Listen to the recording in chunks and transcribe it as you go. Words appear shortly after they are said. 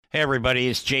Hey everybody,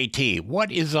 it's JT.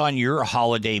 What is on your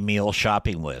holiday meal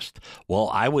shopping list? Well,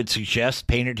 I would suggest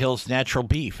Painted Hills Natural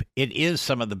Beef. It is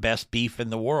some of the best beef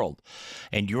in the world.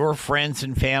 And your friends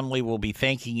and family will be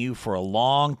thanking you for a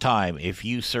long time if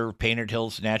you serve Painted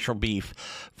Hills Natural Beef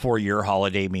for your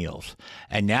holiday meals.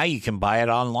 And now you can buy it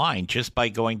online just by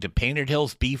going to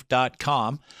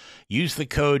paintedhillsbeef.com. Use the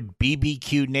code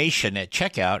BBQNation at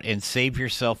checkout and save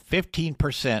yourself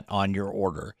 15% on your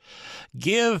order.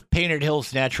 Give Painted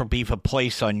Hills Natural Beef a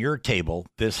place on your table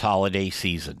this holiday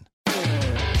season.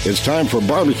 It's time for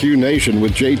Barbecue Nation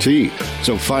with JT.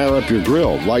 So fire up your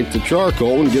grill, light the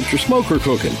charcoal, and get your smoker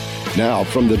cooking. Now,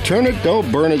 from the Turn It, Don't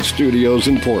Burn It studios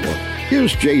in Portland,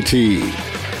 here's JT.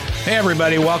 Hey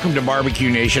everybody, welcome to Barbecue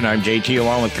Nation. I'm JT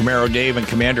along with Camaro Dave and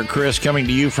Commander Chris coming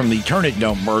to you from the Turn It,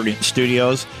 Don't Burn It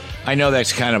studios. I know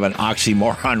that's kind of an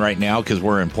oxymoron right now because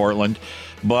we're in Portland,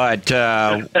 but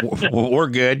we're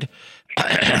good.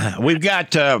 We've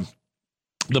got the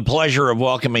pleasure of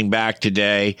welcoming back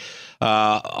today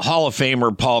Hall of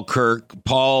Famer Paul Kirk.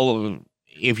 Paul,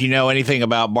 if you know anything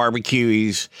about barbecue,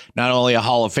 he's not only a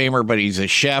Hall of Famer, but he's a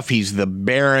chef. He's the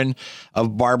Baron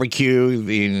of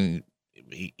barbecue.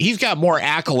 He's got more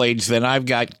accolades than I've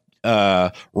got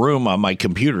room on my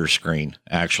computer screen,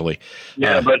 actually.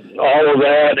 Yeah, but all of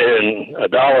that and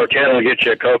 $1.10 will get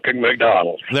you a Coke at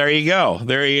McDonald's. There you go.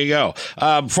 There you go.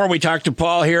 Before we talk to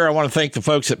Paul here, I want to thank the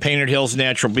folks at Painted Hills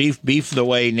Natural Beef. Beef the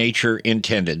way nature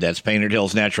intended. That's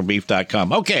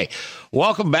paintedhillsnaturalbeef.com. Okay,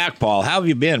 welcome back, Paul. How have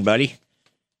you been, buddy?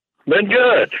 Been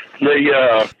good.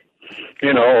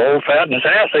 Old, fat, and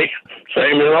sassy.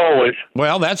 Same as always.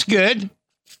 Well, that's good.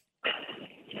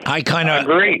 I kind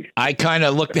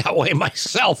of look that way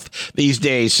myself these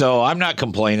days, so I'm not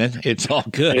complaining. It's all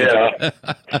good. Yeah.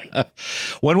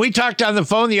 When we talked on the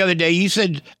phone the other day, you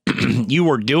said you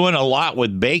were doing a lot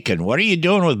with bacon. What are you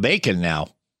doing with bacon now?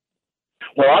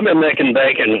 Well, I've been making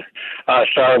bacon. I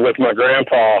started with my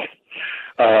grandpa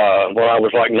when I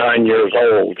was like 9 years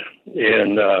old,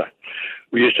 and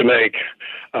we used to make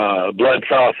blood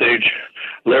sausage,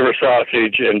 liver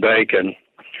sausage, and bacon,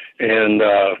 and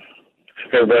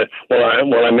everybody,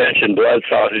 when I mentioned blood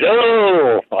sausage,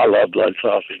 oh, I love blood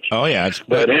sausage. Oh, yeah.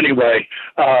 But anyway,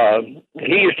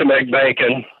 he used to make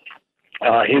bacon.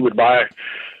 He would buy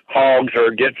hogs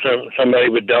or get somebody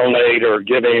would donate or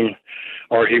give him,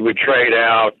 or he would trade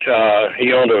out.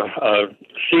 He owned a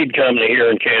seed company here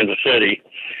in Kansas City.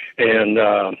 And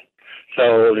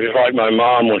so just like my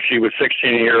mom, when she was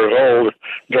 16 years old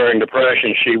during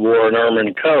Depression, she wore an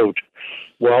ermine coat.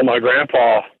 Well, my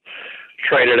grandpa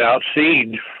traded out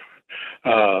seed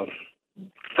for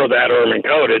that ermine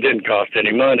coat. It didn't cost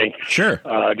any money. Sure.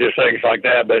 Just things like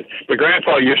that. But the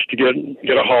grandpa used to get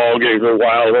a hog, either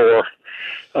wild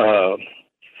or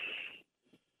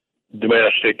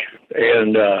domestic,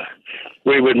 and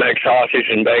we would make sausage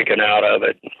and bacon out of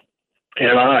it.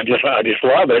 And I just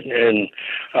love it. And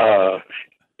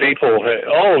people,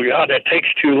 oh God, that takes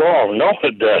too long. No,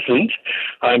 it doesn't.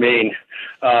 I mean,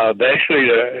 basically,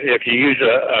 if you use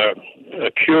a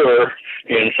cure,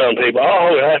 and some people,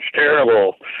 oh, that's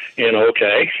terrible.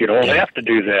 Okay, you don't have to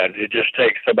do that. It just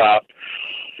takes about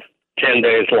 10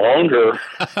 days longer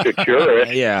to cure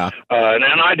it. Yeah. And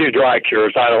I do dry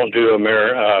cures. I don't do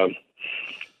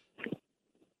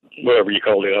whatever you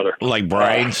call the other. Like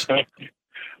brines?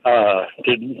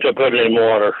 To put it in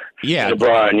water. Yeah. The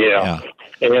brine, yeah.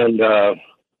 And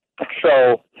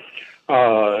so,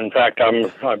 in fact,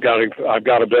 I've got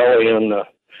a belly in the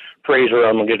freezer.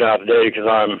 I'm gonna get out today because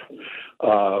I'm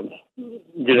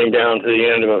getting down to the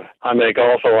end of it. I make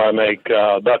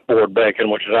buckboard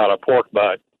bacon, which is out of pork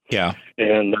butt. Yeah.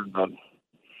 And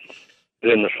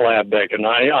then the slab bacon.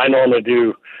 I normally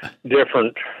do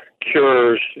different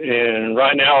cures, and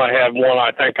right now I have one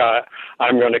I think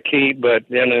I'm going to keep, but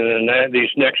then these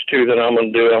next two that I'm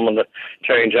going to do, I'm going to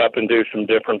change up and do some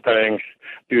different things,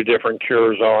 do different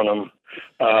cures on them.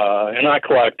 And I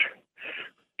collect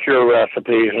cure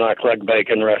recipes, and I collect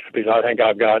bacon recipes. I think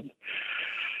I've got,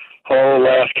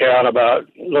 last count, about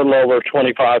a little over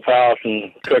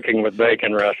 25,000 cooking with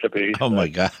bacon recipes. Oh, my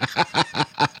God.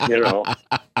 Yeah.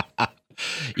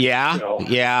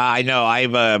 Yeah, I know.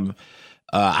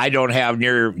 I don't have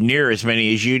near as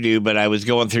many as you do, but I was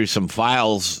going through some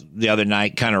files the other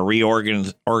night, kind of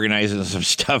organizing some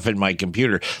stuff in my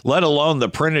computer, let alone the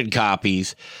printed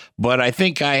copies. But I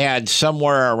think I had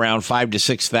somewhere around 5,000 to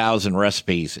 6,000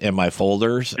 recipes in my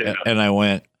folders. Yeah. And I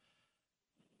went,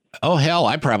 oh, hell,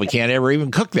 I probably can't ever even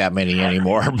cook that many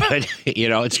anymore. But,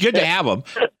 it's good to have them.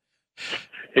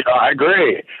 Yeah, I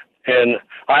agree. And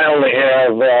I only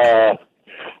have,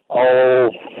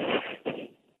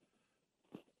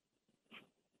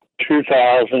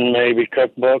 2,000 maybe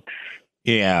cookbooks.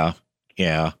 Yeah.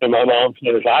 Yeah. And my mom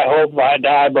says, I hope I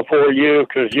die before you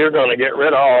because you're going to get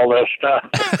rid of all this stuff.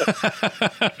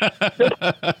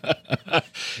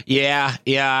 Yeah.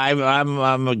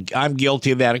 I'm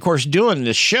guilty of that. Of course, doing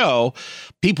the show,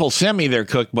 people send me their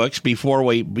cookbooks before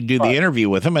we do the interview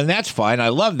with them, and that's fine. I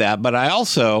love that. But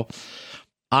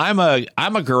I'm a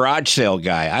garage sale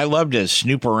guy. I love to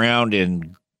snoop around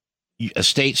in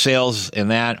estate sales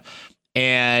and that.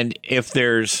 And if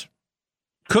there's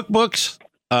cookbooks,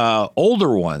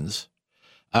 older ones,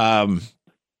 or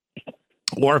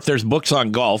if there's books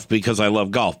on golf, because I love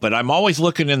golf, but I'm always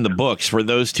looking in the books for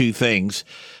those two things,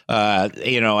 at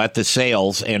the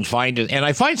sales and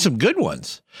I find some good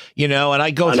ones, and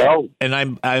I go through, and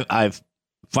I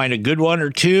find a good one or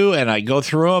two and I go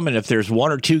through them. And if there's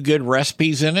one or two good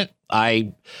recipes in it,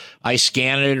 I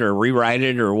scan it or rewrite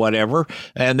it or whatever.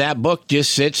 And that book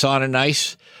just sits on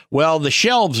the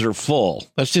shelves are full.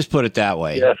 Let's just put it that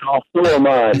way. Yes, all four of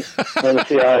mine. Let me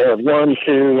see. I have 1,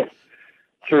 2,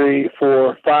 3,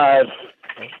 4, 5,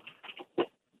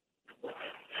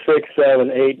 6,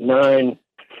 7, 8, 9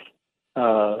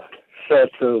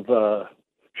 sets of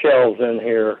shelves in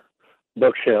here,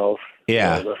 bookshelves.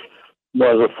 Yeah.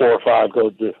 Whether 4 or 5 go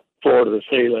to the floor to the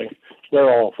ceiling, they're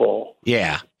all full.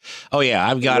 Yeah. Oh yeah,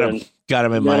 I've got them. Got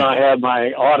them in my. Then I have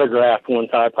my autographed ones.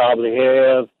 I probably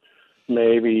have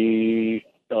maybe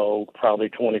probably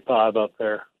 25 up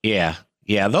there. Yeah.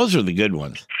 Yeah, those are the good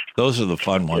ones. Those are the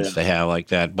fun ones to have like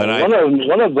that. But one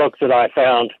of the books that I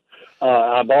found,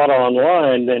 I bought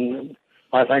online, and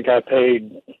I think I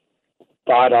paid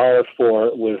 $5 for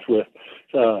it. Was with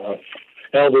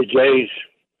LBJ's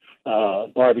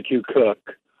barbecue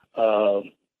cook.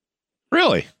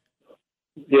 Really?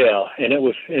 Yeah, and it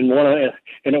was and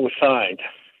it was signed.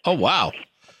 Oh wow,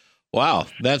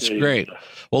 that's great.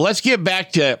 Well, let's get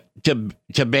back to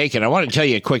bacon. I want to tell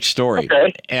you a quick story,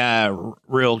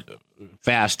 real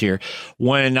fast here.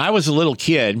 When I was a little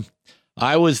kid,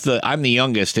 I'm the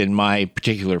youngest in my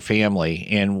particular family,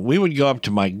 and we would go up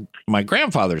to my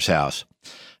grandfather's house,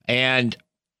 and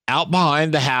out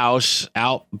behind the house,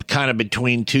 out kind of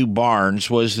between two barns,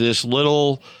 was this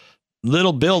little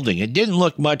building. It didn't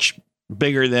look much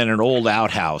bigger than an old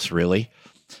outhouse, really.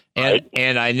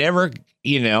 And I never,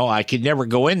 I could never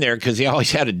go in there because he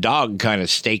always had a dog kind of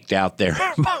staked out there.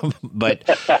 But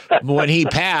when he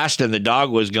passed and the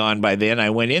dog was gone by then, I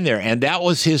went in there, and that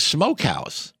was his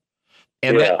smokehouse.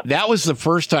 And that was the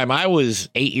first time. I was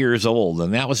 8 years old,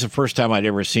 and that was the first time I'd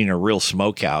ever seen a real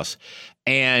smokehouse.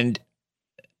 And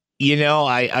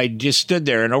I just stood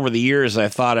there, and over the years, I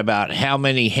thought about how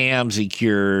many hams he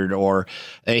cured, or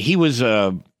he was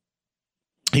a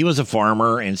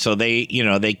farmer, and so they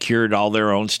cured all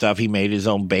their own stuff. He made his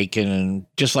own bacon, and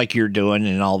just like you're doing,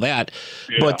 and all that.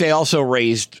 Yeah. But they also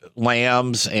raised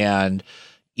lambs, and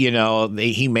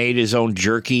he made his own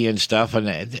jerky and stuff, and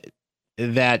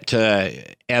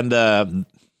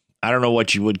I don't know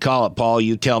what you would call it, Paul.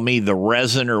 You tell me, the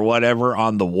resin or whatever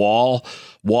on the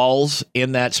walls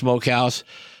in that smokehouse.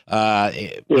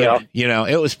 It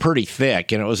was pretty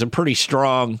thick, and it was a pretty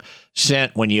strong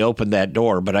scent when you opened that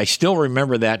door. But I still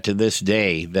remember that to this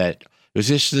day, that it was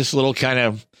just this little kind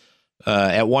of,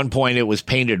 at one point it was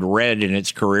painted red in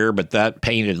its career, but that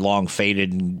paint had long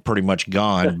faded and pretty much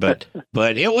gone. But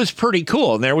it was pretty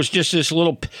cool. And there was just this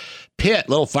little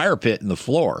fire pit in the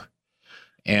floor.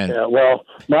 And on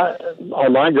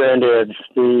my granddad's,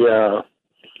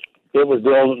 it was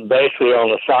built basically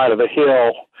on the side of a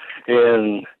hill,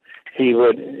 and had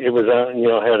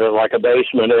like a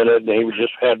basement in it, and he would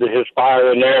just have his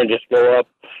fire in there and just go up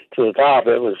to the top.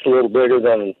 It was a little bigger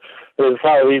it was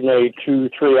probably made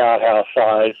 2-3 outhouse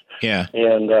size. Yeah.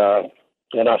 And I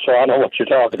know what you're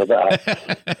talking about.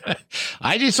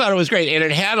 I just thought it was great. And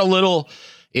it had a little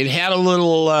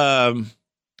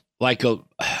like a,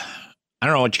 I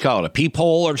don't know what you call it, a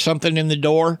peephole or something in the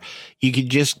door. You could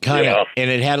just kind of, and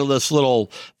it had this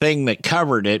little thing that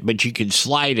covered it, but you could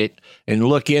slide it and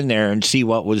look in there and see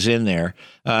what was in there.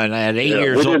 And at 8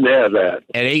 years old, at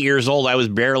 8 years old, I was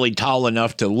barely tall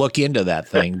enough to look into that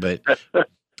thing, but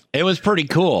it was pretty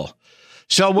cool.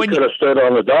 So when you could have stood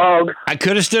on the dog, I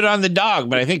could have stood on the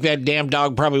dog, but I think that damn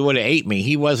dog probably would have ate me.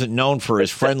 He wasn't known for his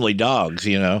friendly dogs,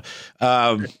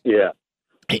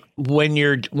 When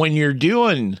you're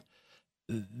doing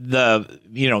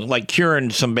like curing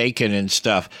some bacon and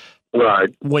stuff,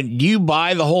 right? When do you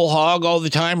buy the whole hog all the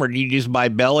time, or do you just buy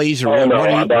bellies? Or I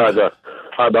buy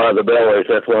the bellies.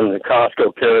 That's when the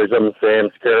Costco carries them,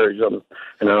 Sam's carries them,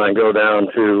 and then I go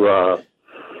down to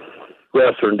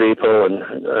Western Depot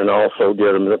and also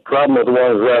get them. The problem with the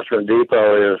ones at Western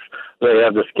Depot is they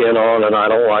have the skin on, and I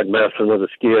don't like messing with the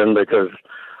skin because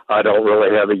I don't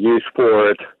really have a use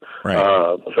for it.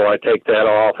 Right. So I take that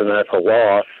off, and that's a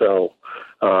loss. So,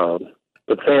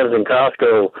 but Sam's and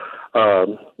Costco,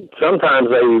 sometimes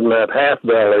they even have half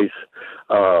bellies,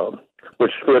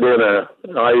 which fit in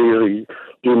I usually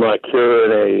do my cure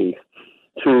in a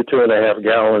 2.5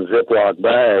 gallon Ziploc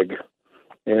bag,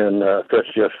 and fits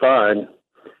just fine.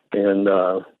 And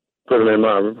put them in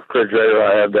my refrigerator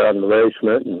I have down in the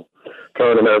basement, and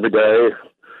turn them every day,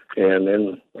 and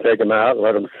then take them out and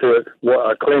let them sit. Well,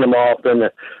 I clean them off, then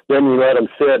you let them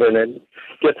sit, and it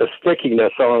gets a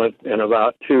stickiness on it in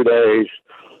about 2 days,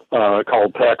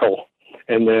 called peckle,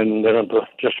 and then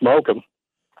just smoke them.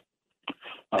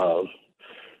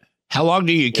 How long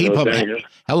do you keep them?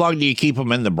 How long do you keep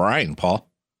them in the brine, Paul?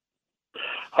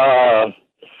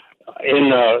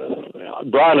 In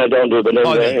brine, I don't do, but in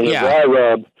the dry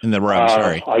rub. In the rub,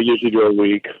 sorry. I usually do a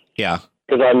week. Yeah.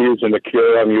 Because I'm using the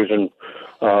cure. I'm using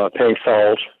pink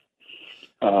salt.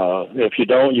 If you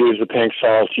don't use the pink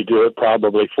salt, you do it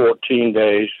probably 14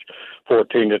 to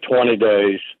 20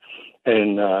 days,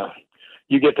 and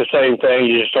you get the same thing.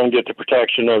 You just don't get the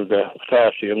protection of the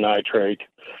potassium nitrate.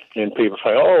 And people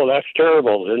say, "Oh, that's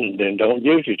terrible." Then don't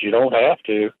use it. You don't have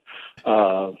to.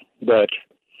 But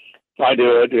I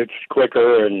do it. It's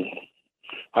quicker, and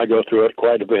I go through it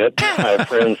quite a bit. I have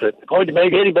friends that, "Oh, did you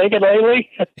make any bacon lately?"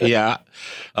 Yeah.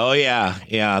 Oh, yeah.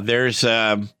 Yeah. There's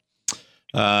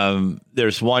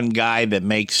one guy that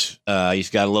makes, he's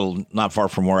got a little, not far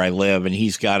from where I live, and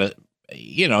he's got a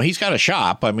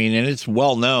shop. I mean, and it's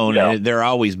well known, and they're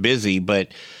always busy, but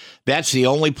that's the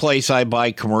only place I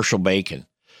buy commercial bacon.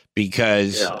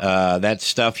 Because that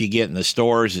stuff you get in the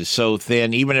stores is so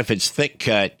thin. Even if it's thick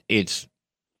cut, it's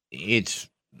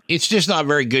just not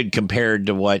very good compared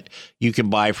to what you can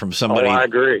buy from somebody. I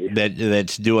agree.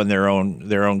 That's doing their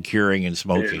own curing and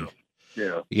smoking.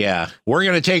 Yeah. We're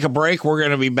going to take a break. We're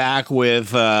going to be back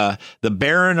with the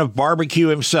Baron of Barbecue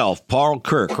himself, Paul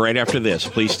Kirk, right after this.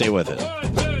 Please stay with us.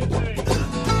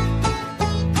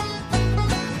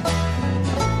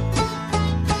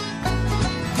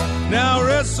 Now,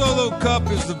 Red Solo Cup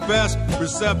is the best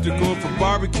receptacle for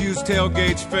barbecues,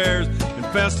 tailgates, fairs, and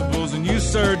festivals. And you,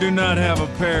 sir, do not have a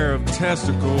pair of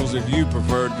testicles if you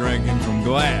prefer drinking from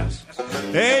glass.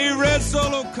 Hey, Red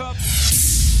Solo Cup.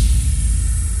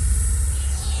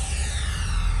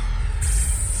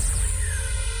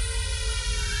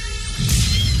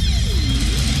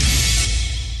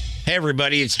 Hey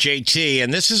everybody, it's JT,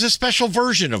 and this is a special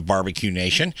version of Barbecue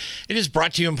Nation. It is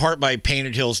brought to you in part by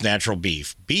Painted Hills Natural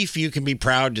Beef. Beef you can be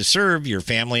proud to serve your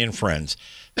family and friends.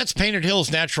 That's Painted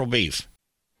Hills Natural Beef.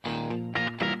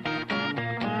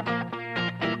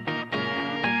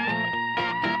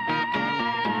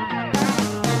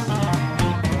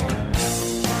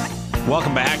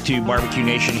 Welcome back to Barbecue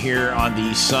Nation here on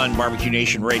the Sun Barbecue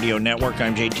Nation Radio Network.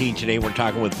 I'm JT. Today we're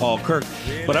talking with Paul Kirk.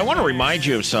 But I want to remind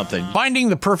you of something. Finding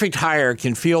the perfect hire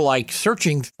can feel like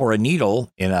searching for a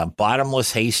needle in a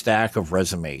bottomless haystack of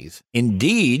resumes.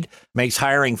 Indeed makes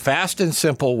hiring fast and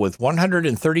simple with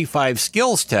 135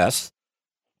 skills tests.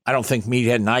 I don't think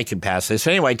Meathead and I can pass this.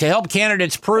 Anyway, to help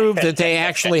candidates prove that they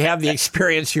actually have the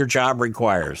experience your job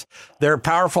requires. Their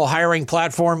powerful hiring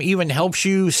platform even helps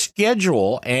you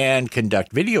schedule and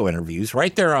conduct video interviews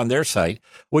right there on their site,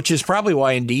 which is probably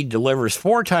why Indeed delivers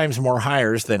 4 times more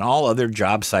hires than all other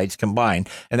job sites combined,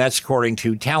 and that's according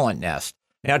to Talent Nest.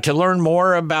 Now, to learn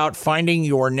more about finding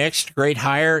your next great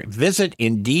hire, visit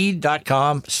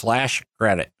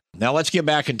Indeed.com/credit. Now let's get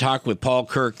back and talk with Paul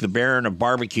Kirk, the Baron of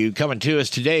Barbecue, coming to us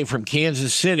today from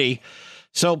Kansas City.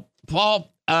 So, Paul,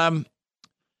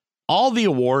 all the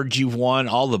awards you've won,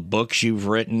 all the books you've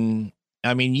written,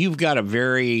 I mean, you've got a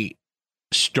very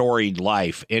storied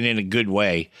life, and in a good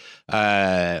way.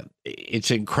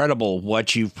 It's incredible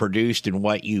what you've produced and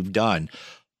what you've done.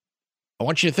 I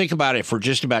want you to think about it for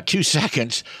just about 2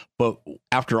 seconds, but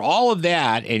after all of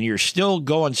that, and you're still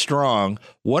going strong,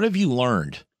 what have you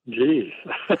learned? Geez,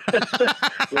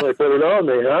 really put it on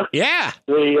me, huh? Yeah.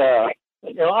 I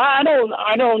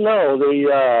don't know.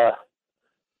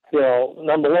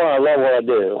 Number one, I love what I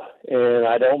do, and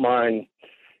I don't mind,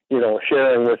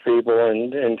 sharing with people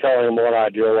and telling them what I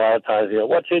do. A lot of times,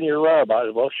 what's in your rub?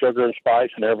 Well, sugar and spice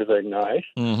and everything nice.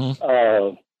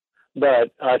 Mm-hmm.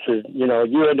 But I said,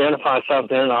 you identify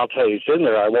something, and I'll tell you it's in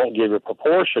there. I won't give you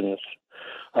proportions,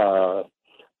 but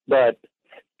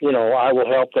I will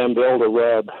help them build a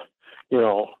rub,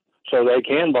 so they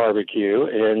can barbecue.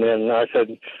 And then I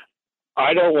said,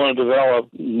 I don't want to develop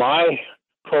my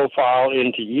profile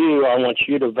into you. I want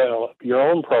you to develop your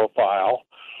own profile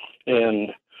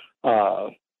And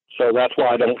so that's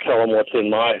why I don't tell them what's in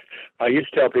my. I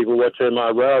used to tell people what's in my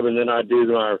rub, and then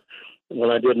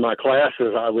when I did my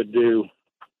classes, I would do.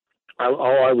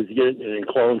 All I was getting in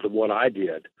clones of what I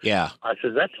did. Yeah. I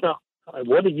said, that's not.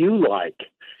 What do you like?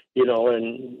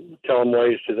 And tell them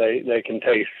ways they can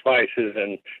taste spices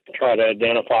and try to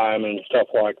identify them and stuff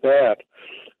like that.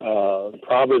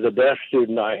 Probably the best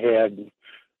student I had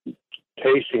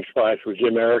tasting spice was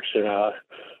Jim Erickson.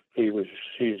 He's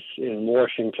in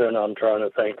Washington. I'm trying to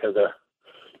think of the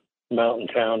mountain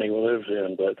town he lives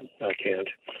in, but I can't.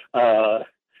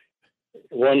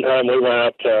 One time we went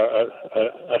up to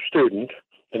a student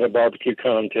in a barbecue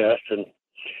contest, and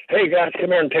hey guys,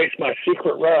 come here and taste my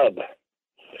secret rub.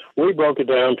 We broke it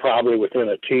down probably within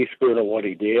a teaspoon of what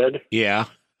he did. Yeah.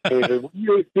 He said,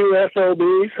 you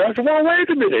SOBs? I said, well, wait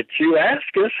a minute. You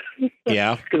ask us.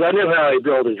 Yeah. Because I knew how he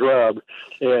built his rub.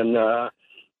 And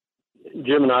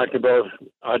Jim and I could both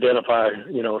identify,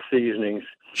 seasonings.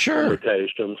 Sure. When we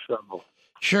taste them. So.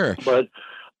 Sure. But,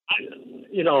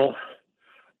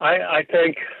 I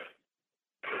think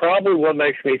probably what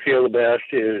makes me feel the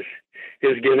best is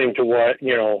getting to what,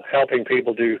 helping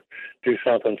people do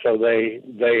something so they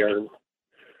are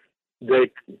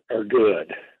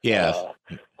good. Yes.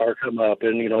 Or come up.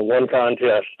 And, one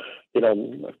contest, 3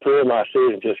 of my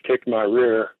students just kicked my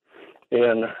rear.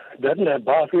 And doesn't that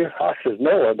bother you? I said,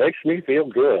 no, it makes me feel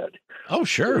good. Oh,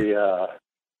 sure.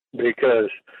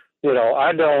 Because,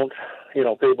 I don't,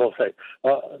 people say,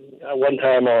 one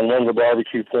time on one of the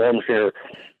barbecue forums here,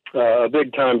 a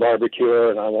big time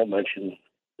barbecuer, and I won't mention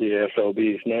the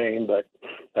SOB's name, but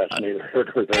that's neither here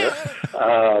nor there.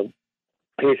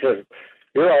 He says,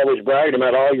 you're always bragging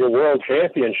about all your world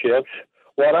championships.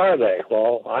 What are they?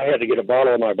 Well, I had to get a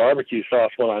bottle of my barbecue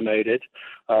sauce when I made it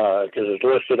because it's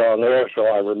listed on there, so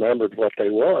I remembered what they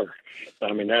were.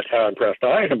 I mean, that's how impressed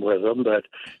I am with them. But,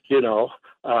 people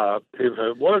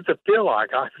say, what does it feel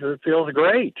like? I said, it feels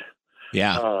great.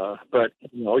 Yeah. But,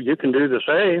 you can do the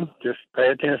same. Just pay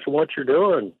attention to what you're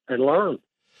doing and learn.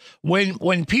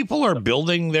 When people are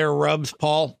building their rubs,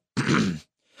 Paul,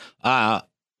 there's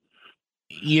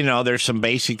some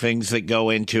basic things that go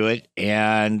into it.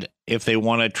 And if they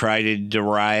want to try to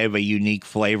derive a unique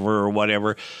flavor or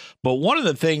whatever. But one of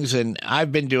the things, and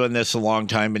I've been doing this a long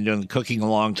time, been doing cooking a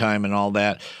long time and all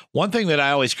that. One thing that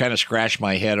I always kind of scratch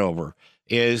my head over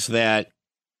is that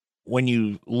when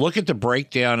you look at the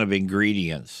breakdown of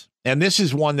ingredients, and this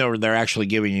is one where they're actually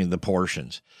giving you the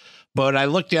portions. But I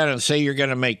look down and say you're going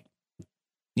to make,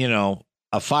 a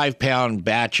 5-pound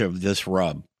batch of this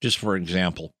rub, just for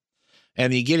example.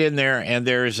 And you get in there and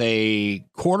there's a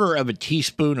 1/4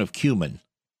 teaspoon of cumin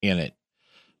in it.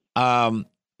 On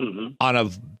a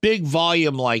big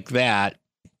volume like that,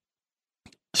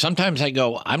 sometimes I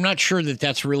go, I'm not sure that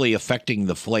that's really affecting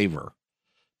the flavor.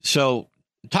 So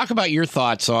talk about your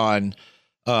thoughts on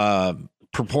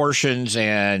proportions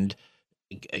and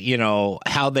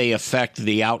how they affect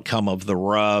the outcome of the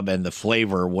rub and the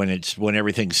flavor when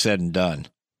everything's said and done.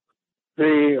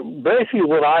 Basically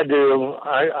what I do,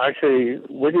 I say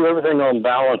we do everything on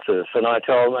balances, and I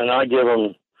tell them, and I give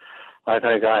them, I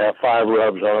think I have 5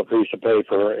 rubs on a piece of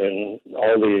paper and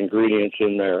all the ingredients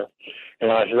in there.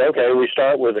 And I said, okay, we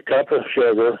start with a cup of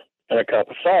sugar and a cup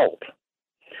of salt.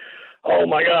 Oh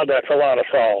my God, that's a lot of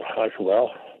salt. I said,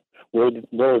 well,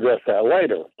 we'll address that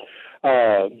later.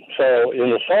 So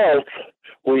in the salts,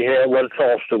 we have, what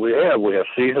salts do we have? We have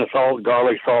seasoned salt,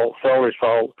 garlic salt, celery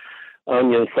salt,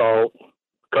 onion salt,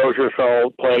 kosher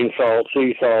salt, plain salt,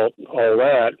 sea salt, all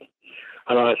that.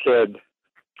 And I said,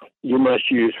 you must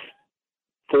use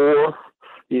 4.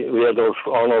 We have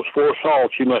on those 4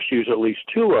 salts, you must use at least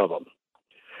 2 of them.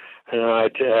 And I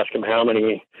ask them how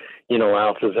many,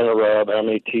 ounces in a rub, how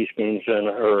many teaspoons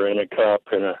in a cup,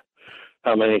 and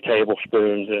how many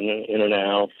tablespoons in an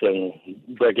ounce, and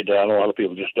break it down. A lot of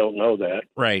people just don't know that.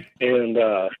 Right. And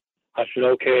I said,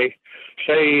 okay,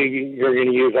 say you're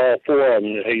going to use all 4 of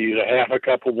them. You use a 1/2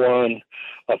 cup of one,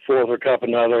 a 1/4 cup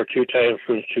another, 2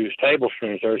 tablespoons, 2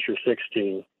 tablespoons. There's your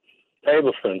 16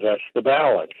 tablespoons. That's the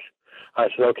balance. I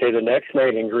said, okay, the next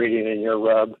main ingredient in your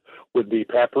rub would be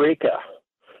paprika.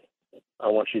 I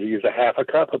want you to use a 1/2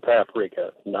 cup of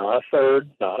paprika, not a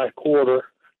third, not a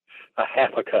 1/4, a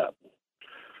 1/2 cup.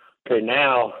 Okay,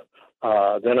 now,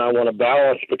 then I want to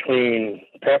balance between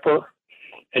pepper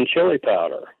and chili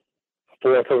powder. A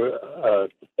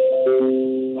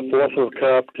 1/4 of a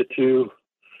cup to 2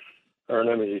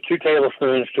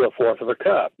 tablespoons to a 1/4 of a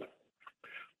cup.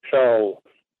 So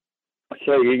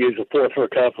you use a 1/4 of a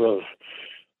cup of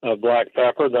black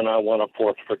pepper, then I want a 1/4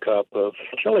 of a cup of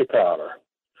chili powder.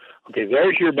 Okay,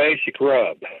 there's your basic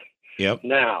rub. Yep.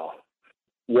 Now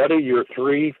what are your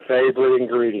 3 favorite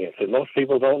ingredients? And most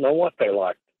people don't know what they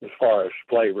like as far as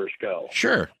flavors go.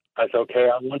 Sure. I said, okay,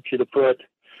 I want you to put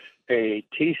a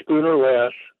teaspoon or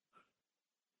less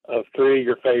of 3 of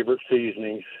your favorite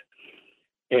seasonings.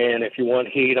 And if you want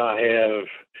heat, I have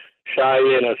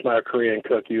Cheyenne, as my Korean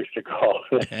cook used to call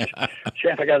it.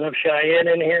 Chef, I got enough Cheyenne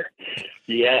in here?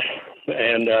 Yeah.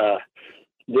 And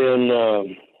then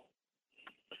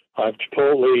I've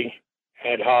Chipotle,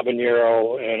 had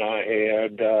habanero, and I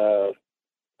had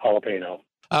jalapeno.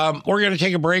 We're going to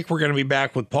take a break. We're going to be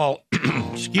back with Paul,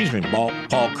 excuse me, Paul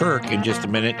Kirk in just a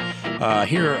minute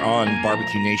here on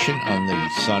Barbecue Nation on the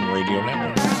Sun Radio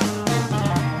Network.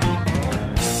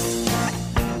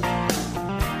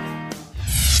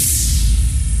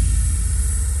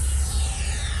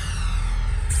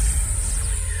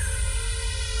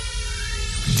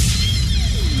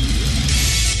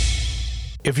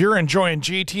 If you're enjoying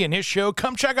JT and his show,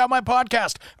 come check out my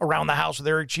podcast, Around the House with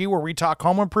Eric G., where we talk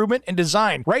home improvement and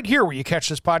design right here where you catch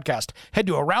this podcast. Head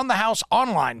to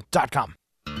AroundTheHouseOnline.com.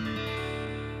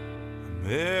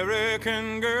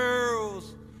 American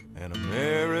girls and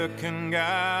American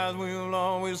guys will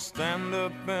always stand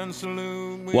up and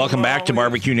salute. Welcome back to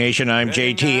Barbecue Nation. I'm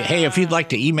JT. Hey, if you'd like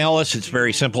to email us, it's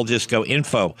very simple. Just go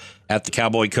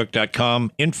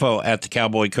info@thecowboycook.com,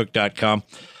 info@thecowboycook.com.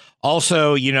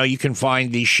 Also, you can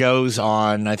find these shows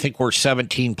on, I think we're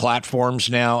 17 platforms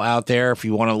now out there. If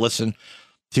you want to listen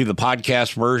to the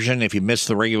podcast version, if you missed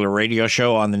the regular radio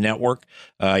show on the network,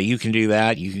 you can do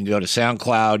that. You can go to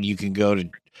SoundCloud. You can go to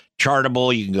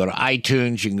Chartable. You can go to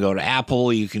iTunes. You can go to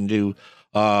Apple. You can do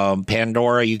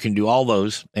Pandora. You can do all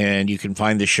those, and you can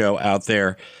find the show out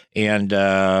there. And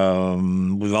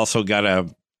we've also got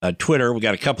a Twitter. We've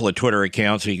got a couple of Twitter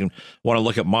accounts. So you can want to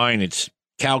look at mine. It's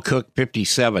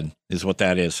CowCook57 is what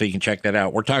that is. So you can check that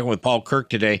out. We're talking with Paul Kirk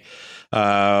today,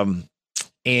 and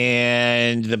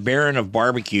the Baron of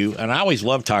Barbecue. And I always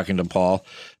love talking to Paul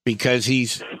because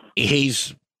he's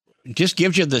just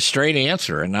gives you the straight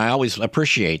answer. And I always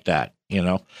appreciate that,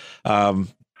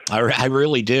 I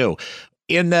really do.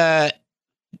 I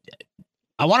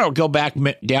want to go back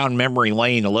down memory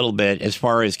lane a little bit as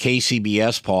far as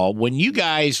KCBS, Paul. When you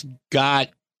guys got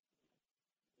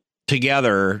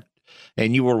together,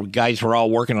 and guys were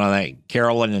all working on that,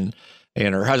 Carolyn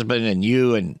and her husband and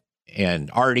you and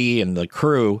Artie and the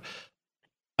crew.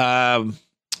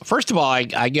 First of all, I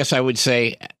guess I would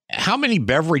say, how many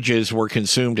beverages were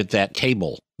consumed at that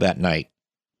table that night?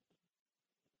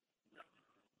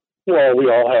 Well,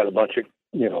 we all had a bunch of,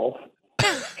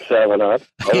 7-Up,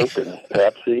 Coke, and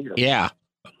Pepsi. Yeah.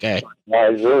 Okay.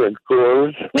 Weiser and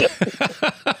Coors.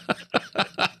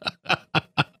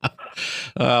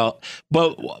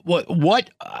 But what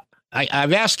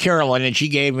I've asked Carolyn, and she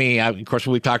gave me, of course,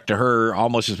 we've talked to her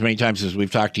almost as many times as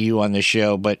we've talked to you on this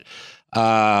show, but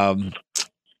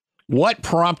what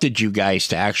prompted you guys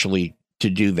to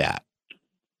do that?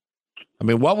 I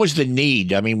mean, what was the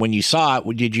need? I mean, when you saw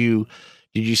it, did you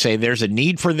say there's a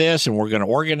need for this and we're going to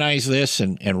organize this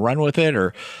and run with it?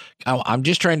 Or I'm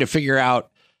just trying to figure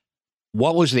out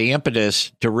what was the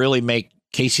impetus to really make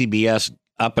KCBS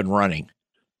up and running?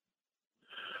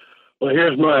 Well,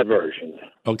 here's my version.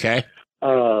 Okay.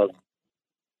 My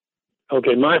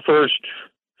first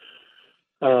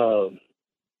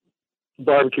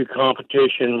barbecue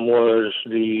competition was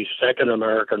the second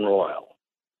American Royal.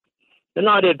 And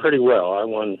I did pretty well. I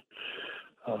won.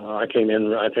 I came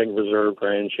in, I think, reserve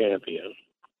grand champion.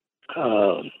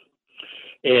 And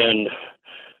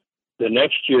the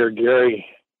next year, Gary,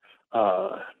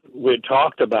 we had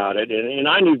talked about it, and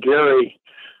I knew Gary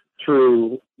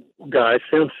through Guy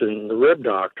Simpson, the rib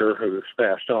doctor, who's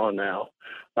passed on now.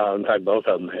 In fact, both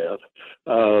of them have.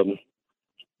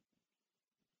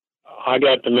 I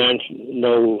got to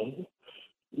know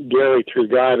Gary through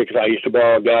Guy because I used to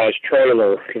borrow Guy's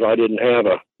trailer because I didn't have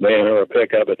a van or a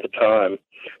pickup at the time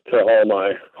to haul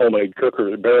my homemade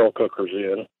barrel cookers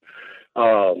in.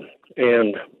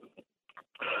 And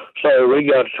so we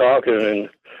got to talking,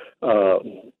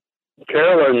 and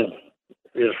Carolyn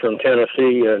is from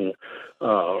Tennessee and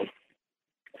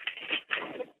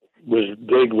was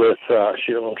big with, I'm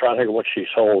trying to think of what she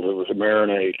sold. It was a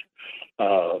marinade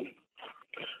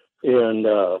and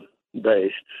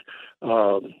based.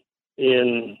 So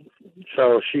they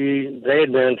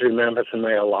had been through Memphis and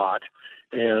May a lot.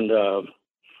 And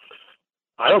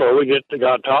I don't know, we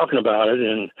got talking about it,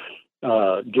 and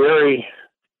Gary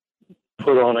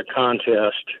put on a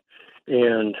contest,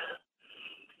 and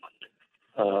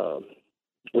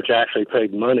which actually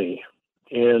paid money.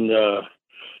 And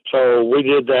so we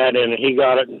did that, and he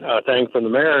got a thing from the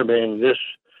mayor being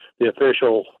the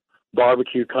official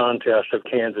barbecue contest of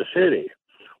Kansas City.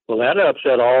 Well, that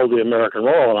upset all the American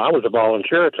Royal, and I was a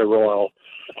volunteer at the Royal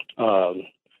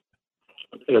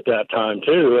at that time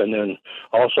too. And then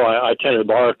also I tended to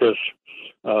bar at this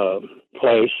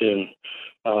place, and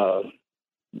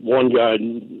one guy,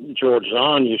 George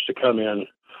Zahn, used to come in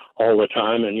all the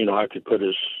time, and I could put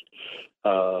his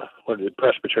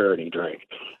Presbyterian drink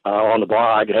on the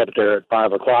bar. I'd have it there at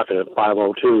 5 o'clock, and at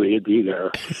 5:02 he'd be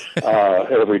there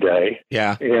every day.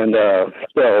 Yeah. And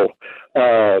so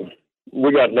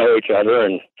we got to know each other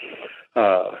and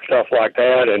stuff like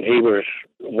that. And he was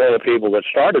one of the people that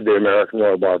started the American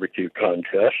Royal Barbecue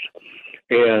Contest.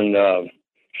 And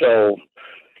so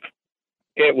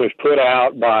it was put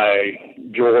out by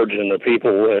George and the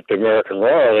people at the American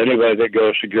Royal. Anybody that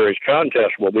goes to Gary's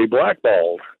contest will be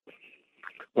blackballed.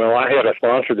 Well, I had a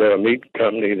sponsor at a meat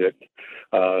company that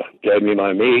gave me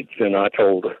my meats, and I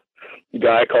told the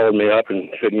guy, called me up and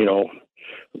said,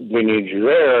 we need you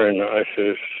there. And I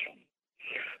says,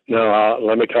 no,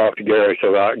 let me talk to Gary.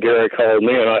 So Gary called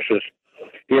me, and I says,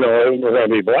 we're going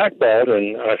to be blackballed.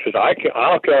 And I says,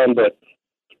 I'll come, but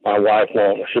my wife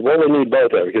won't. I said, well, we need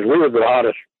both of you, because we were the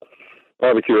hottest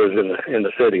barbecuers in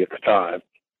the city at the time,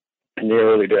 in the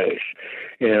early days.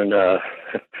 And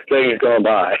things gone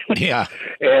by. Yeah.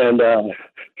 And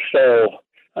so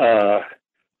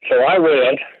I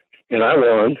went, and I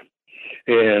won,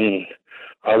 and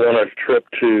I won a trip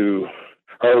to,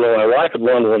 although my wife had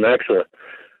won Lenexa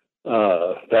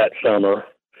that summer,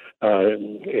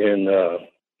 and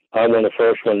I won the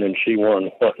first one, and she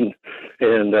won one.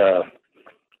 And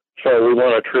so we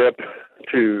won a trip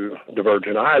to the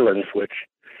Virgin Islands, which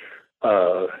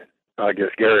I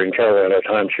guess Gary and Kelly had a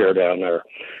timeshare down there.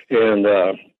 And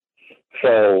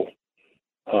so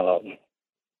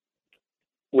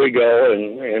we go,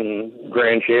 and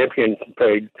Grand Champion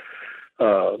paid,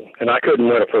 and I couldn't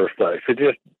win a first place. It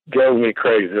just drove me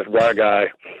crazy. This black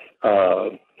guy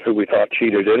who we thought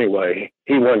cheated anyway,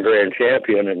 he won Grand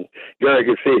Champion, and Gary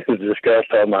could see the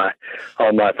disgust on my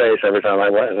face every time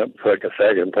I went and took a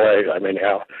second place. I mean,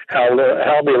 how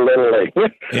belittling.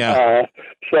 Yeah.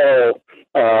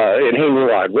 And he knew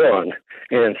I'd won,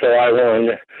 and so I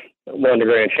won the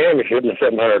Grand Championship and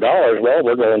 $700. Well,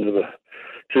 we're going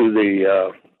to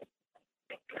the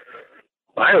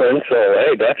island, so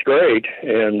hey, that's great.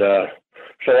 And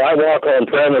so I walk on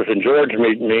premise, and George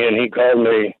meets me, and he called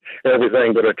me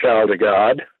everything but a child of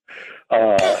God,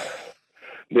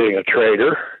 being a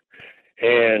traitor.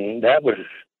 And that was,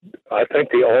 I think,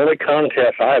 the only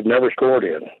contest I've never scored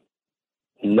in.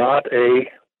 Not a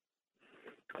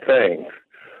thing.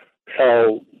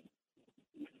 So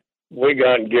we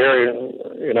got, Gary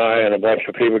and I and a bunch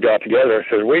of people got together and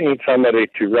said, we need somebody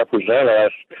to represent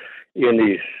us in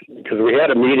these, because we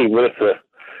had a meeting with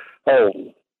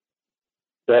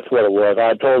that's what it was.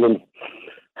 I told them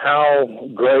how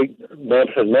great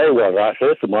Memphis in May was. I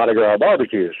said, it's the Mardi Gras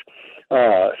barbecues.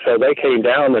 So they came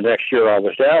down the next year I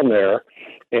was down there,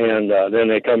 and then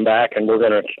they come back, and we're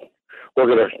gonna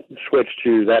switch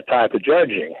to that type of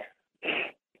judging.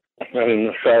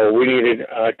 And so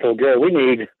I told Gary, we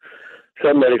need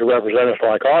somebody to represent us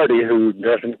like Artie, who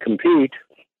doesn't compete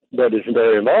but is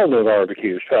very involved in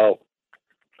barbecue. So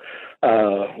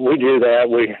we do that.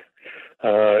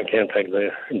 I can't think of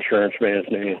the insurance man's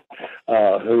name,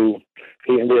 who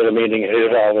he did a meeting at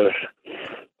his office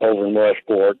over in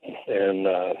Westport, and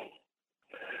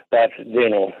that's,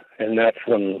 and that's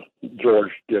when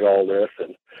George did all this.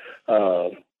 And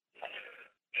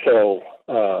so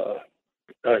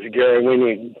I said, Gary, we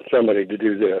need somebody to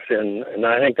do this. And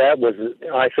I think that was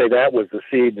the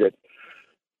seed that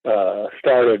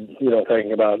started,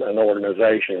 thinking about an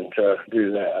organization to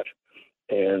do that.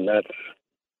 And that's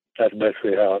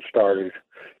basically how it started,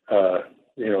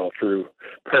 through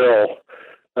Peril,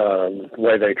 the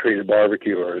way they treated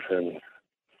barbecuers. And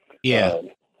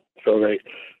so they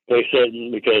said,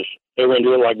 because they were going to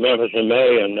do it like Memphis in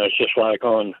May, and that's just like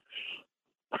on,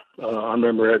 I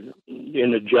remember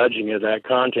in the judging of that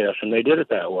contest, and they did it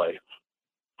that way.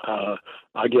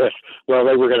 I guess, well,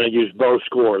 they were going to use both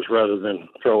scores rather than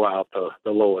throw out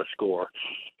the lowest score.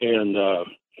 And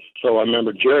so I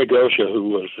remember Jerry Gosha, who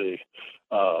was the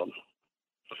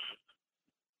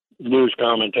news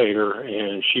commentator,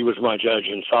 and she was my judge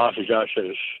in sausage. I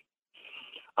says,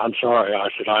 I'm sorry. I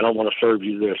said, I don't want to serve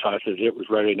you this. I said, it was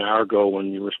ready an hour ago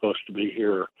when you were supposed to be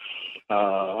here.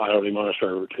 I don't even want to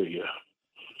serve it to you.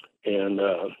 And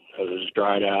it was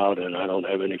dried out, and I don't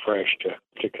have any fresh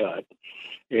to cut.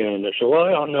 And they said,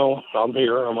 well, no, I'm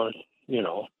here. I'm going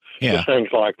to, just things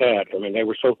like that. I mean, they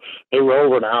were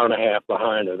over an hour and a half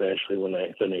behind eventually when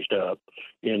they finished up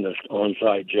in this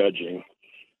on-site judging.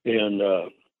 And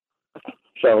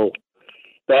so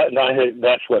I think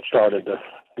that's what started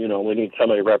we need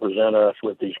somebody to represent us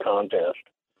with these contests.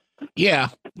 Yeah.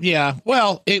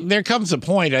 Well, there comes a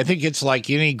point. I think it's like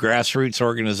any grassroots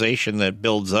organization that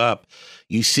builds up.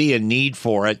 You see a need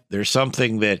for it. There's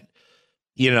something that,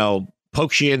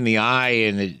 pokes you in the eye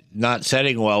and it not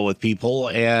setting well with people,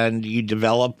 and you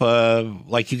develop,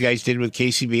 like you guys did with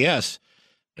KCBS,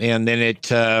 and then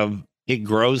it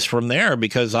grows from there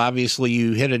because obviously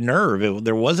you hit a nerve.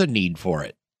 There was a need for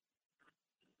it.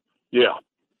 Yeah.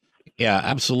 Yeah,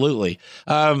 absolutely.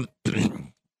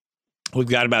 We've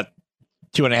got about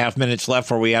 2.5 minutes left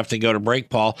before we have to go to break,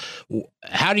 Paul.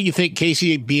 How do you think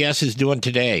KCBS is doing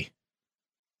today?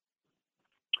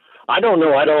 I don't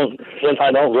know. Since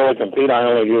I don't really compete, I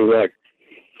only do like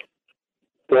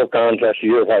 4 contests a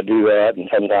year if I do that, and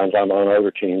sometimes I'm on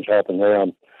other teams helping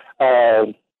them.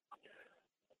 I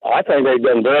think they've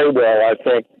done very well. I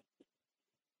think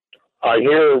I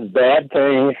hear bad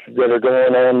things that are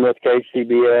going on with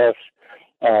KCBS.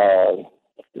 A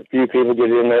few people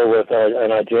get in there with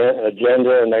an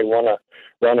agenda and they want to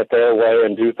run it their way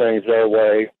and do things their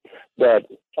way. But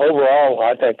overall,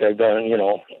 I think they've done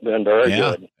very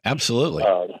good. Absolutely.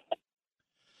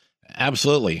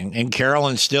 Absolutely. And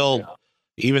Carolyn still,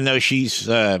 even though she's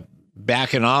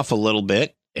backing off a little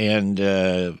bit and,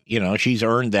 she's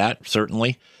earned that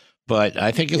certainly. But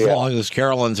I think as long as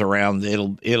Carolyn's around,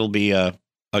 it'll be a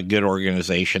good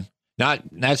organization. I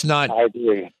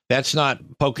agree. That's not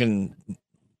poking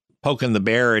the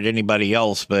bear at anybody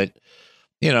else, but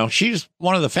she's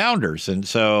one of the founders, and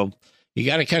so you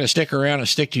got to kind of stick around and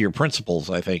stick to your principles.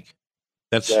 I think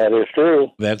that is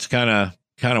true. That's kind of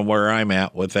where I'm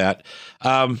at with that.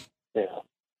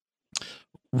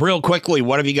 Real quickly,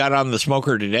 what have you got on the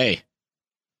smoker today?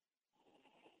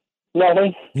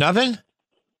 Nothing. Nothing?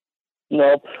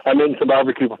 Nope. I'm eating some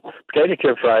barbecue potato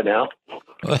chips right now.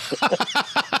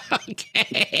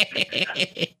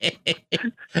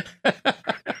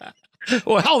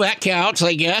 Well, that counts,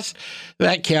 I guess.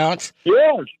 That counts.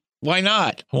 Yeah. Why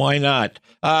not?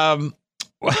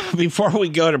 Before we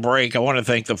go to break, I want to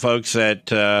thank the folks at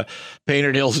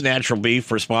Painted Hills Natural Beef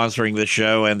for sponsoring this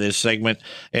show and this segment,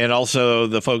 and also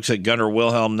the folks at Gunter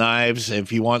Wilhelm Knives.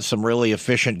 If you want some really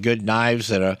efficient, good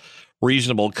knives at a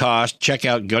reasonable cost, check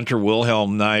out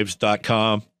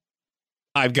GunterWilhelmKnives.com.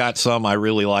 I've got some. I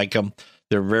really like them.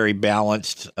 They're very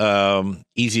balanced,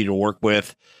 easy to work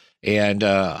with. And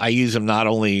I use them not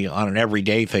only on an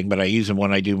everyday thing, but I use them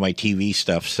when I do my TV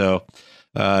stuff. So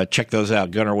check those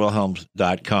out,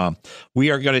 GunterWilhelms.com.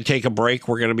 We are going to take a break.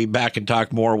 We're going to be back and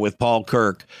talk more with Paul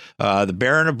Kirk, the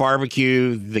Baron of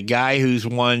Barbecue, the guy who's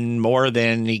won more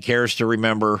than he cares to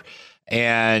remember.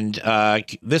 And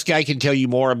this guy can tell you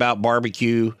more about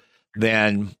barbecue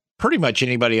than pretty much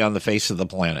anybody on the face of the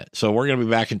planet. So we're going to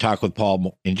be back and talk with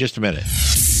Paul in just a minute.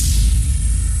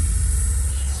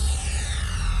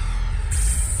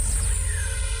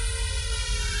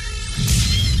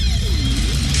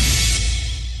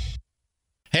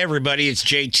 Hey everybody, it's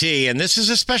JT, and this is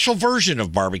a special version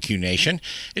of Barbecue Nation.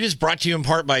 It is brought to you in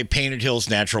part by Painted Hills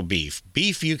Natural Beef.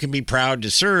 Beef you can be proud to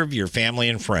serve your family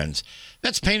and friends.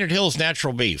 That's Painted Hills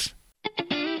Natural Beef.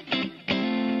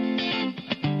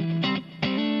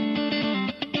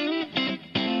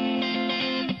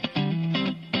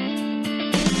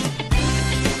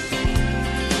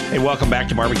 Hey, welcome back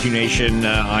to Barbecue Nation.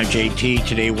 I'm JT.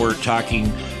 Today we're talking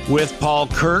with Paul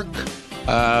Kirk.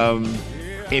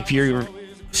 If you're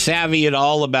savvy at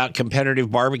all about competitive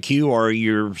barbecue, or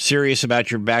you're serious about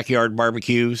your backyard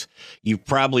barbecues, you've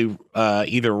probably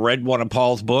either read one of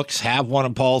Paul's books, have one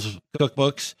of Paul's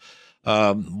cookbooks,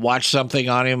 watched something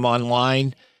on him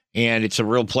online, and it's a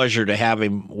real pleasure to have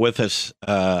him with us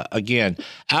again.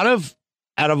 Out of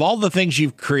all the things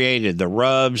you've created, the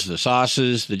rubs, the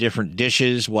sauces, the different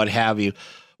dishes, what have you,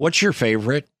 what's your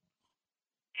favorite?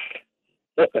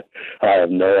 I have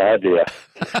no idea.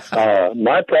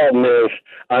 My problem is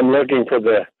I'm looking for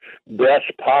the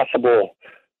best possible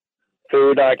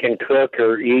food I can cook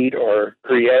or eat or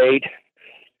create,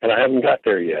 and I haven't got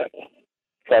there yet.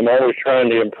 So I'm always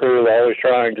trying to improve, always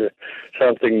trying to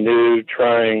something new,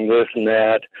 trying this and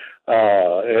that,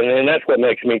 and that's what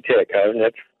makes me tick. I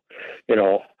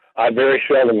very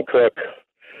seldom cook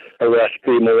a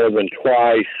recipe more than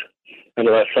twice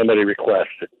unless somebody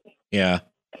requests it. Yeah.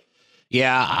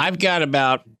 Yeah, I've got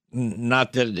about,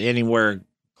 not that anywhere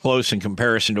close in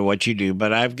comparison to what you do,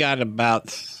 but I've got about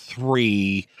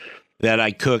 3 that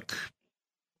I cook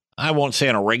I won't say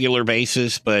on a regular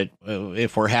basis, but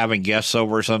if we're having guests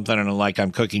over or something and like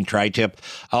I'm cooking tri-tip,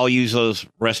 I'll use those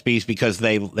recipes because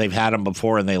they've had them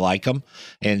before and they like them.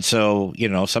 And so,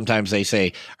 sometimes they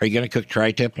say, are you going to cook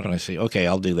tri-tip? And I say, okay,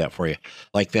 I'll do that for you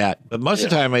like that. But most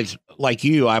of the time it's like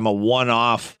I'm a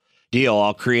one-off deal.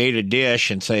 I'll create a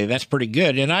dish and say, that's pretty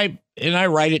good. And I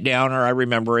write it down or I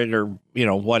remember it or,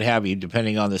 what have you,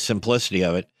 depending on the simplicity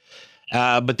of it.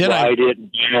 But then write it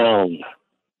down.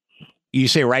 You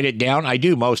say write it down? I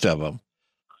do most of them.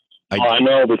 I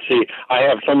know, but see, I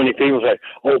have so many people say,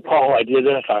 "Oh, Paul, I did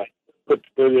this. I put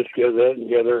this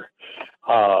together."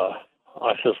 I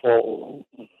says, "Well,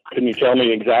 can you tell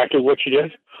me exactly what you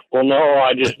did?" "Well, no,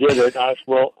 I just did it." I said,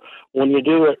 "Well, when you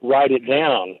do it, write it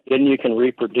down. Then you can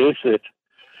reproduce it.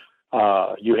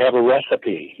 You have a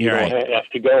recipe. You don't have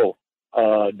to go.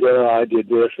 I did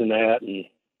this and that, and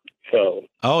so."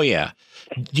 Oh yeah.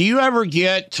 Do you ever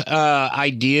get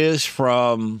ideas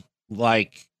from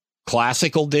like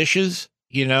classical dishes?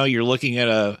 You're looking at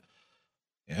I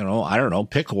don't know,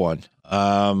 pick one.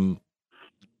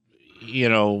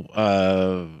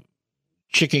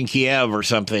 Chicken Kiev or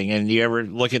something, and you ever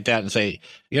look at that and say,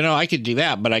 I could do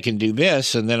that, but I can do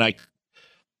this, and then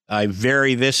I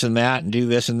vary this and that and do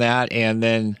this and that, and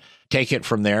then take it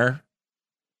from there.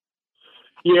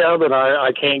 Yeah, but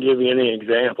I can't give you any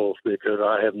examples because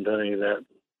I haven't done any of that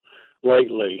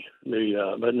lately.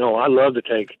 But no, I love to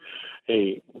take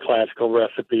a classical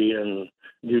recipe and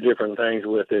do different things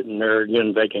with it. And there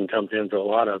again, bacon comes into a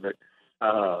lot of it.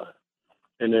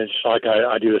 And it's like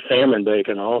I do a salmon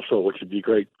bacon also, which would be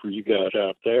great for you guys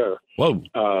out there. Whoa.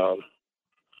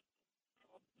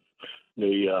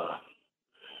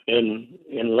 And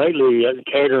lately,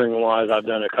 catering wise, I've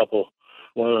done a couple.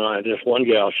 One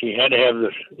gal, she had to have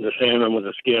the salmon with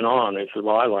the skin on. I said,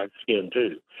 "Well, I like the skin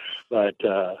too," but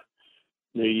I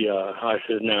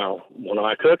said, "Now when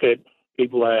I cook it,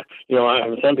 people ask, I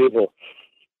have some people,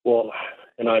 well,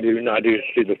 and I do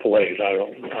see the fillets. I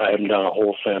haven't done a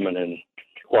whole salmon in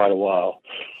quite a while,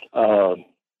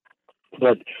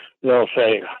 but they'll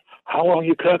say, how long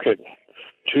you cook it?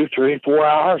 2, 3, 4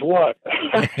 hours? What?"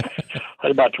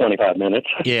 About 25 minutes.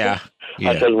 Yeah.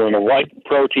 I said, when the white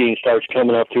protein starts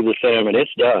coming up through the salmon,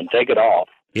 it's done. Take it off.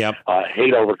 Yep. I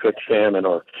hate overcooked salmon,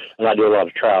 and I do a lot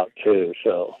of trout too.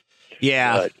 So.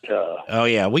 Yeah. But, oh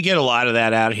yeah, we get a lot of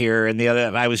that out here. And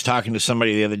I was talking to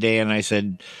somebody the other day, and I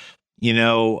said,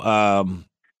 I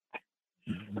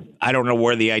don't know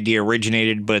where the idea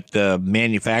originated, but the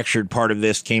manufactured part of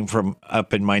this came from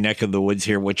up in my neck of the woods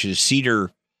here, which is cedar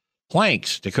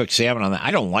planks to cook salmon on that. I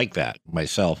don't like that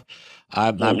myself.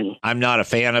 I'm not a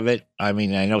fan of it. I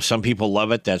mean, I know some people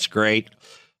love it. That's great,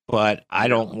 but I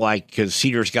don't like because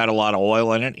cedar's got a lot of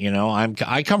oil in it.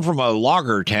 I come from a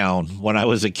logger town when I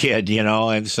was a kid.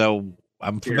 And so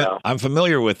I'm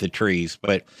familiar with the trees,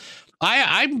 but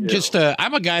I'm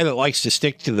I'm a guy that likes to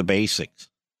stick to the basics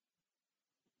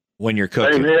when you're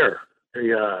cooking. Same here.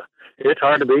 Yeah, it's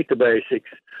hard to beat the basics.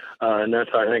 And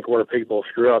that's, I think, where people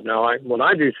screw up. Now, when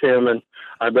I do salmon,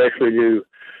 I basically do,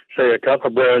 say, a cup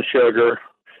of brown sugar,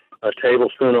 a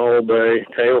tablespoon of Old Bay,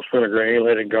 tablespoon of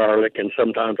granulated garlic, and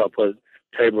sometimes I'll put a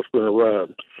tablespoon of rub.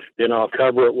 Then I'll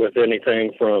cover it with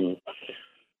anything from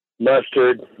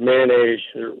mustard, mayonnaise,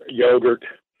 yogurt.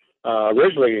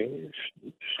 Originally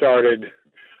started,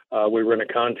 we were in a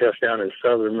contest down in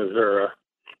southern Missouri,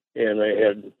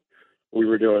 and we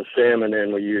were doing salmon,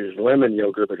 and we used lemon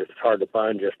yogurt, but it's hard to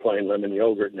find just plain lemon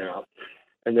yogurt now.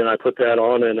 And then I put that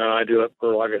on, and I do it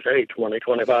for, like I say, 20,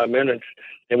 25 minutes.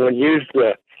 And when you use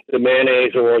the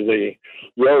mayonnaise or the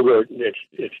yogurt,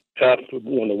 it's tough.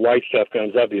 When the white stuff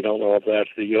comes up, you don't know if that's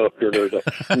the yogurt or the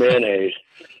mayonnaise.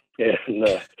 And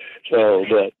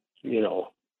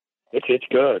it's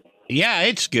good. Yeah,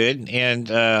 it's good.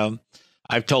 And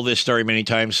I've told this story many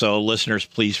times, so listeners,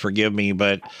 please forgive me,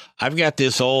 but I've got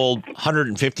this old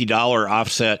 $150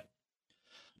 offset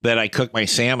that I cook my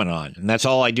salmon on, and that's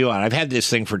all I do on. I've had this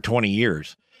thing for 20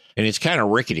 years, and it's kind of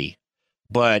rickety,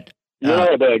 but you're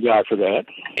not a bad guy for that.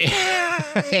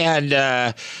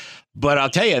 And but I'll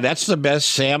tell you, that's the best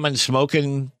salmon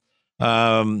smoking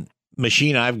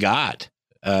machine I've got,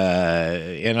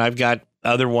 and I've got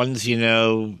other ones,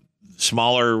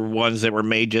 smaller ones that were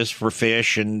made just for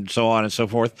fish and so on and so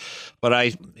forth.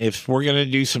 But if we're going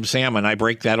to do some salmon, I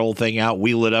break that old thing out,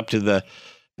 wheel it up to the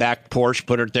back porch,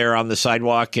 put it there on the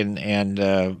sidewalk, and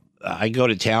I go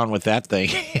to town with that thing.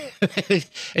 And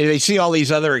they see all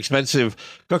these other expensive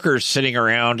cookers sitting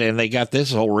around, and they got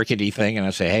this whole rickety thing, and I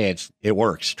say, hey, it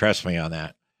works. Trust me on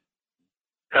that.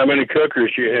 How many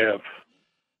cookers do you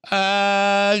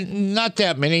have? Not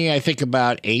that many. I think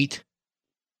about 8.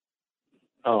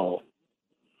 Oh.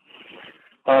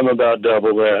 I'm about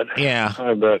double that. Yeah.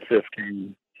 I'm about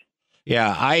 15.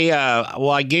 Yeah.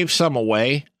 I gave some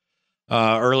away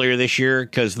earlier this year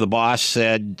because the boss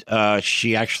said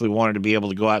she actually wanted to be able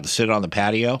to go out and sit on the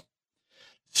patio.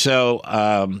 So,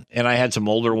 and I had some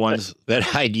older ones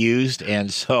that I'd used.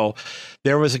 And so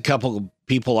there was a couple of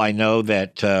people I know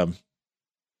that,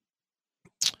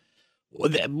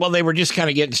 well, they were just kind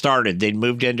of getting started. They'd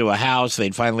moved into a house.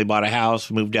 They'd finally bought a house,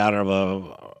 moved out of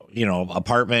a,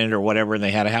 apartment or whatever. And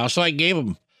they had a house. So I gave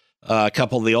them a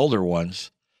couple of the older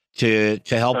ones to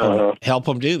help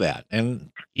them do that. And,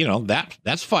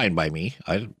 that's fine by me.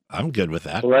 I'm good with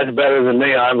that. Well, that's better than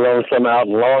me. I've loaned some out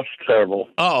and lost several.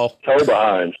 Oh, toe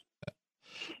behinds.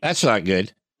 That's not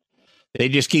good. They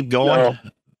just keep going.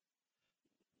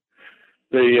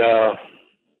 No.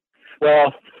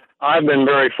 Well, I've been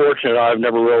very fortunate. I've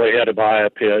never really had to buy a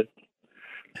pit.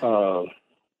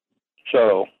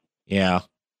 Yeah.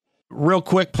 Real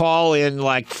quick, Paul, in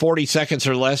like 40 seconds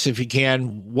or less, if you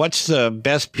can, what's the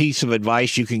best piece of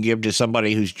advice you can give to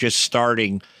somebody who's just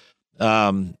starting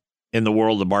in the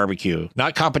world of barbecue?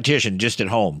 Not competition, just at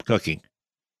home cooking.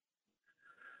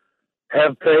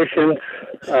 Have patience.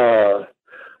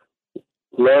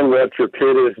 Learn what your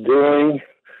pit is doing,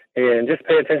 and just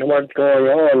pay attention to what's going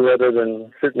on rather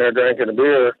than sitting there drinking a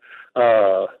beer.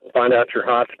 Find out your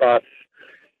hot spots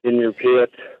in your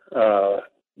pit,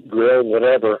 grill,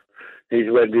 whatever. The easy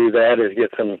way to do that is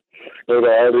go to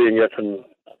Aldi and get some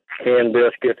canned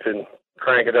biscuits and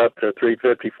crank it up to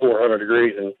 350, 400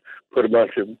 degrees and put a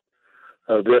bunch of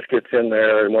biscuits in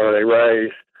there, and when they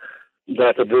raise,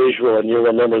 that's a visual, and you'll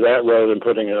remember that rather than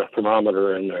putting a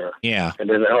thermometer in there. Yeah. And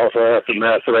then they also have some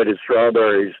macerated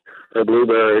strawberries or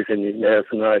blueberries, and you can have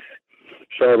some nice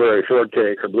strawberry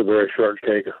shortcake or blueberry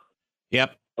shortcake.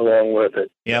 Yep. Along with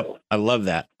it. Yep. So. I love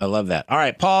that. All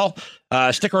right, Paul,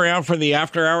 stick around for the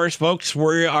after hours, folks.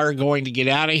 We are going to get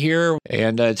out of here,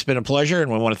 and it's been a pleasure,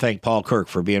 and we want to thank Paul Kirk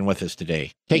for being with us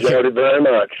today. Take care. Thank you very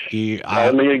much.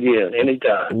 Call me again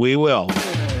anytime. We will.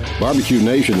 Barbecue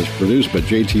Nation is produced by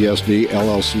JTSD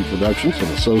LLC Productions in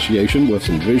association with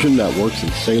Envision Networks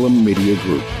and Salem Media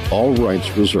Group. All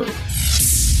rights reserved.